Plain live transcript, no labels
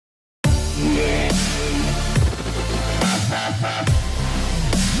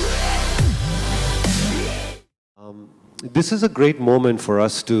this is a great moment for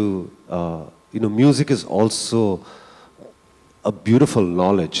us to, music is also a beautiful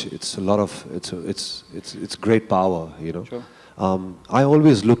knowledge. It's a lot of, it's great power, Sure. I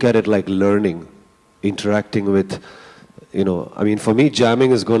always look at it like learning, interacting with, for me,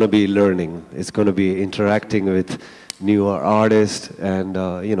 jamming is going to be learning. It's going to be interacting with newer artists and,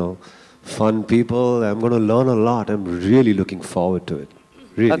 fun people. I'm going to learn a lot. I'm really looking forward to it.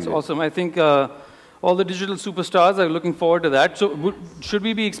 Really. That's awesome. I think all the digital superstars are looking forward to that. So should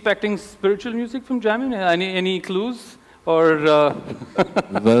we be expecting spiritual music from jamming? Any clues? Or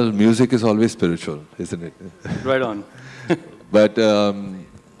Well, music is always spiritual, isn't it? Right on. But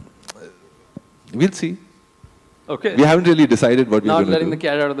we'll see. Okay. We haven't really decided what we're going to do. Not letting the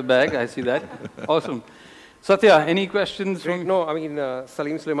cat out of the bag, I see that. Awesome. Satya, any questions? No, I mean,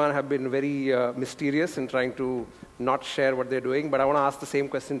 Salim Sulaiman have been very mysterious in trying to not share what they're doing, but I want to ask the same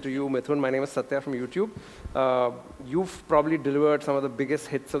question to you, Mithun. My name is Satya from YouTube. You've probably delivered some of the biggest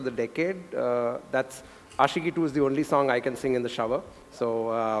hits of the decade. That's Ashiki 2 is the only song I can sing in the shower,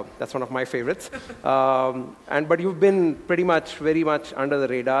 so that's one of my favorites. But you've been pretty much, very much under the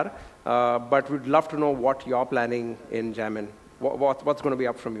radar, but we'd love to know what you're planning in Jammin. What's going to be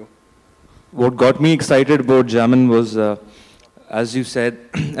up from you? What got me excited about Jammin was, as you said,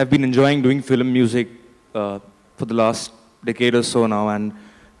 I've been enjoying doing film music for the last decade or so now, and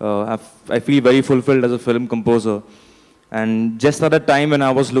I feel very fulfilled as a film composer. And just at a time when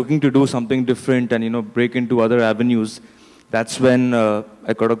I was looking to do something different and break into other avenues, that's when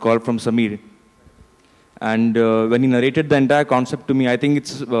I got a call from Samir. And when he narrated the entire concept to me, I think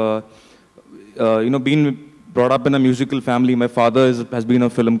it's being brought up in a musical family. My father has been a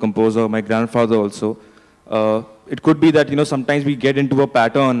film composer, my grandfather also. It could be that sometimes we get into a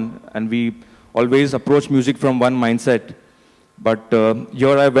pattern and we always approach music from one mindset. But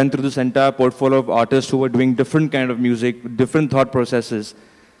here I went through this entire portfolio of artists who were doing different kind of music, different thought processes.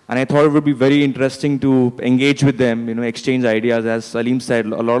 And I thought it would be very interesting to engage with them, exchange ideas. As Salim said,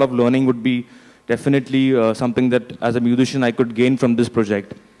 a lot of learning would be definitely something that as a musician I could gain from this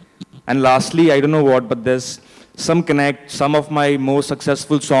project. And lastly, I don't know what, but there's some connect. Some of my most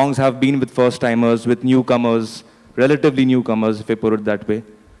successful songs have been with first-timers, with newcomers, relatively newcomers, if I put it that way.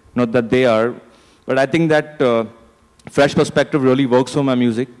 Not that they are, but I think that fresh perspective really works for my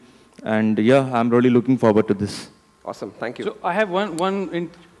music. And yeah, I'm really looking forward to this. Awesome, thank you. So I have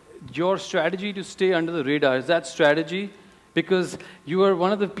your strategy to stay under the radar, is that strategy? Because you are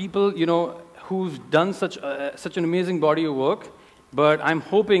one of the people, who's done such an amazing body of work. But I'm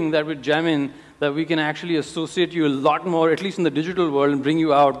hoping that with Jammin, that we can actually associate you a lot more, at least in the digital world, and bring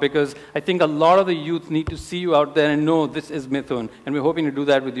you out, because I think a lot of the youth need to see you out there and know this is Mithun. And we're hoping to do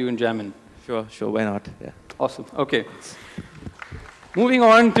that with you in Jammin. Sure, why not? Yeah. Awesome, okay. Moving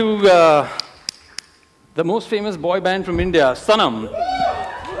on to the most famous boy band from India, Sanam.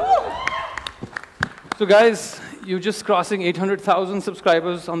 So guys, you're just crossing 800,000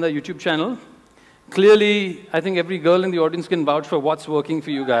 subscribers on the YouTube channel. Clearly, I think every girl in the audience can vouch for what's working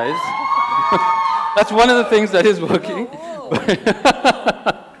for you guys. That's one of the things that is working.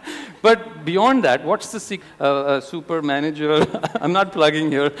 But beyond that, what's the secret? Super manager, I'm not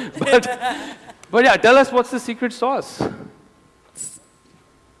plugging here. But yeah, tell us what's the secret sauce?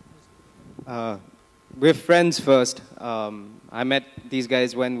 We're friends first. I met these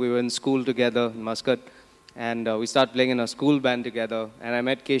guys when we were in school together in Muscat. And we started playing in a school band together. And I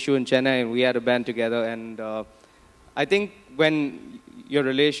met Keshu in Chennai, and we had a band together. And I think when your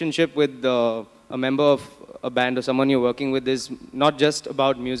relationship with a member of a band or someone you're working with is not just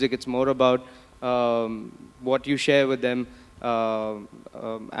about music, it's more about what you share with them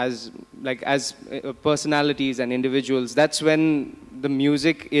as personalities and individuals. That's when the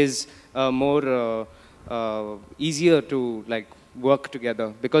music is more easier to work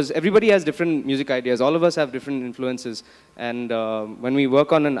together, because everybody has different music ideas. All of us have different influences, and when we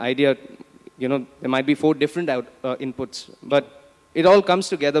work on an idea, there might be 4 different inputs, but it all comes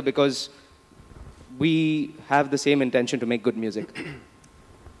together because we have the same intention to make good music.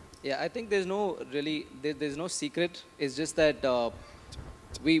 Yeah, I think there's no secret. It's just that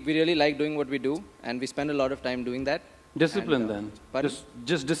we really like doing what we do, and we spend a lot of time doing that. Discipline, then.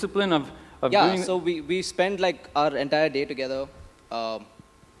 Just discipline of yeah, doing. So we spend our entire day together. So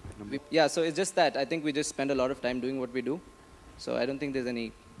it's just that I think we just spend a lot of time doing what we do. So I don't think there's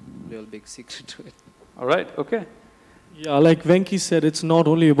any real big secret to it. All right, okay. Yeah, like Venki said, it's not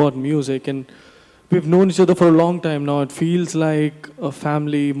only about music, and we've known each other for a long time now. It feels like a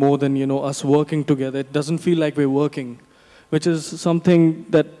family more than, us working together. It doesn't feel like we're working, which is something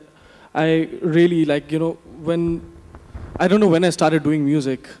that I really like, I don't know when I started doing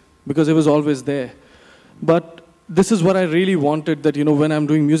music, because it was always there. But this is what I really wanted, that, when I'm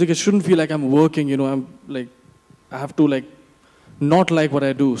doing music, it shouldn't feel like I'm working, I'm like, I have to like, not like what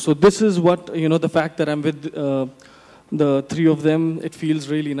I do. So this is what, the fact that I'm with the three of them, it feels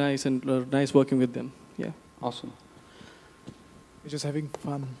really nice and nice working with them. Yeah. Awesome. We're just having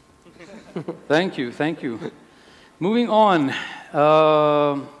fun. Thank you, thank you. Moving on,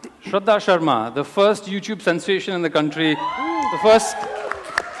 Shraddha Sharma, the first YouTube sensation in the country, the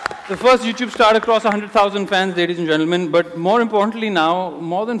first YouTube star across 100,000 fans, ladies and gentlemen, but more importantly now,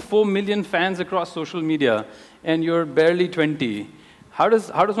 more than 4 million fans across social media, and you're barely 20. How does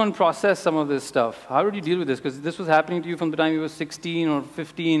one process some of this stuff? How did you deal with this? Because this was happening to you from the time you were 16 or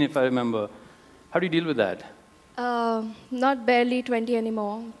 15, if I remember. How do you deal with that? Not barely 20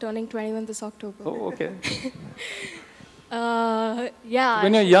 anymore, turning 21 this October. Oh, okay. Yeah.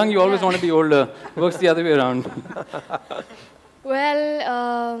 When you're young, you always want to be older. Works the other way around.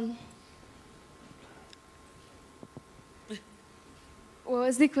 Well, what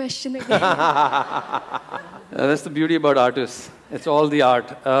was the question again? That's the beauty about artists. It's all the art.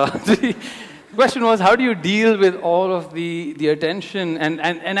 The question was, how do you deal with all of the attention? And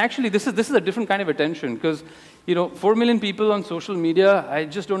actually, this is a different kind of attention, because 4 million people on social media, I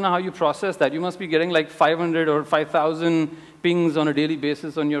just don't know how you process that. You must be getting like 500 or 5,000 pings on a daily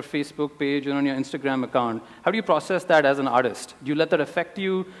basis on your Facebook page and on your Instagram account. How do you process that as an artist? Do you let that affect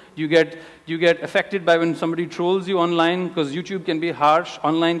you? Do you get affected by when somebody trolls you online? Because YouTube can be harsh,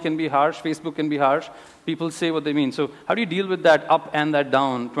 online can be harsh, Facebook can be harsh. People say what they mean. So how do you deal with that up and that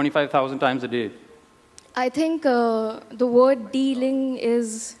down 25,000 times a day? I think the word dealing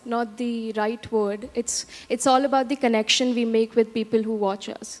is not the right word. It's all about the connection we make with people who watch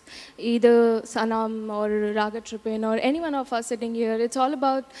us. Either Sanam or Raga Tripin or any one of us sitting here. It's all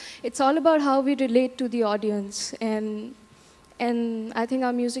about how we relate to the audience. And I think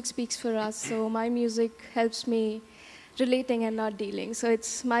our music speaks for us. So my music helps me relating and not dealing. So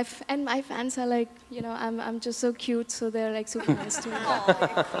it's my fans are like, I'm just so cute, so they're like super nice to me.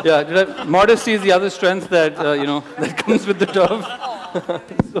 Yeah, modesty is the other strength that that comes with the job.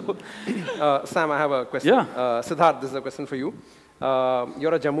 So, Sam, I have a question. Yeah. Siddharth, this is a question for you.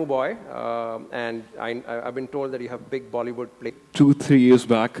 You're a Jammu boy, and I've been told that you have big Bollywood play. 2-3 years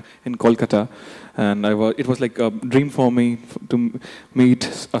back in Kolkata, and it was like a dream for me to meet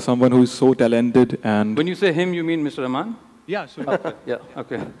someone who is so talented. And when you say him, you mean Mr. Rahman? Yeah, sure. Okay. Yeah,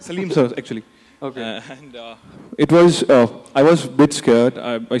 okay. Salim sir, actually. Okay. It was, I was a bit scared.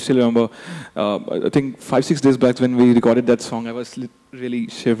 I still remember, I think 5-6 days back when we recorded that song, I was really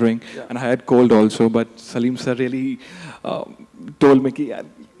shivering, and I had cold also, but Salim sir really told me,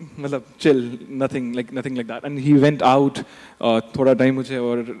 chill, nothing like that. And he went out, thoda time mujhe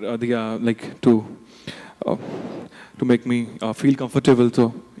aur diya, like to make me feel comfortable.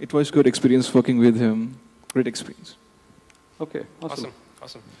 So it was good experience working with him, great experience. Okay, awesome.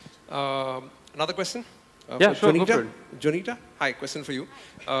 Awesome. Another question? Yeah, sure, go for it. Jonita, hi, question for you.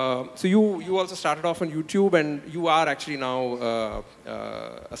 So you also started off on YouTube, and you are actually now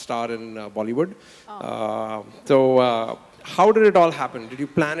a star in Bollywood. Oh. So how did it all happen? Did you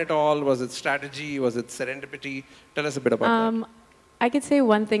plan it all? Was it strategy? Was it serendipity? Tell us a bit about that. I could say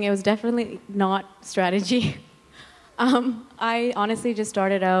one thing, it was definitely not strategy. I honestly just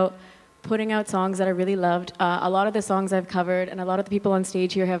started out putting out songs that I really loved. A lot of the songs I've covered, and a lot of the people on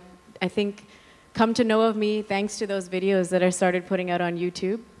stage here have, I think, come to know of me thanks to those videos that I started putting out on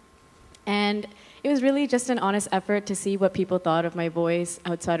YouTube. And it was really just an honest effort to see what people thought of my voice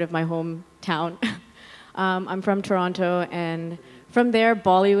outside of my hometown. I'm from Toronto, and from there,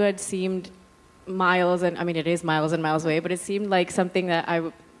 Bollywood seemed miles, and I mean, it is miles and miles away, but it seemed like something that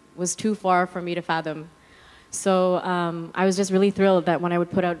was too far for me to fathom. So I was just really thrilled that when I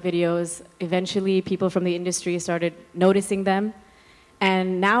would put out videos, eventually people from the industry started noticing them.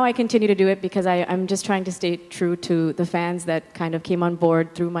 And now I continue to do it because I'm just trying to stay true to the fans that kind of came on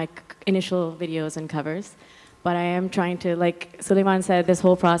board through my initial videos and covers. But I am trying to, like Sulaiman said, this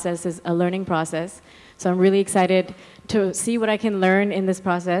whole process is a learning process. So I'm really excited to see what I can learn in this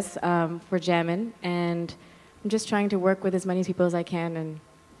process for Jammin'. And I'm just trying to work with as many people as I can and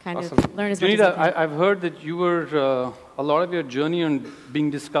kind of learn as much as I can. I've heard that you were, a lot of your journey on being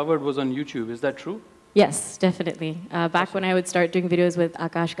discovered was on YouTube. Is that true? Yes, definitely. Back when I would start doing videos with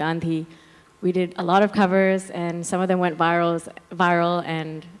Akash Gandhi, we did a lot of covers, and some of them went viral,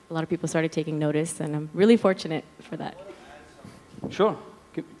 and a lot of people started taking notice, and I'm really fortunate for that. Sure.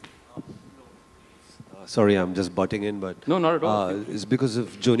 Sorry, I'm just butting in, but no, not at all. It's because of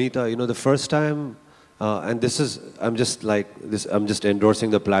Jonita. The first time, and this is, I'm just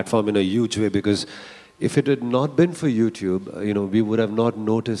endorsing the platform in a huge way, because if it had not been for YouTube, we would have not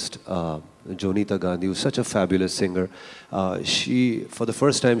noticed Jonita Gandhi, who's such a fabulous singer. For the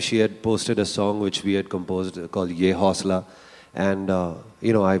first time, she had posted a song which we had composed called Ye Hausla. And,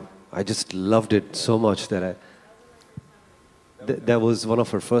 I just loved it so much that that was one of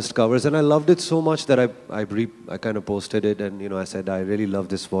her first covers. And I loved it so much that I kind of posted it. And, I said, I really love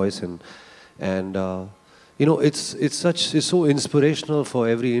this voice. And it's so inspirational for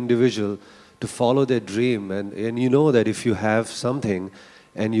every individual to follow their dream. And you know that if you have something,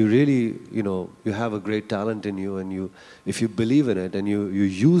 and you really, you have a great talent in you, and if you believe in it, and you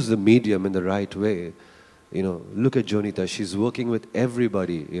use the medium in the right way, look at Jonita. She's working with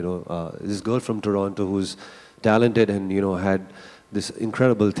everybody, this girl from Toronto who's talented and, had this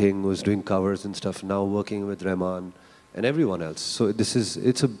incredible thing, who's doing covers and stuff, now working with Rahman and everyone else. So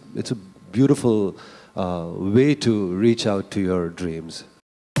it's a beautiful way to reach out to your dreams.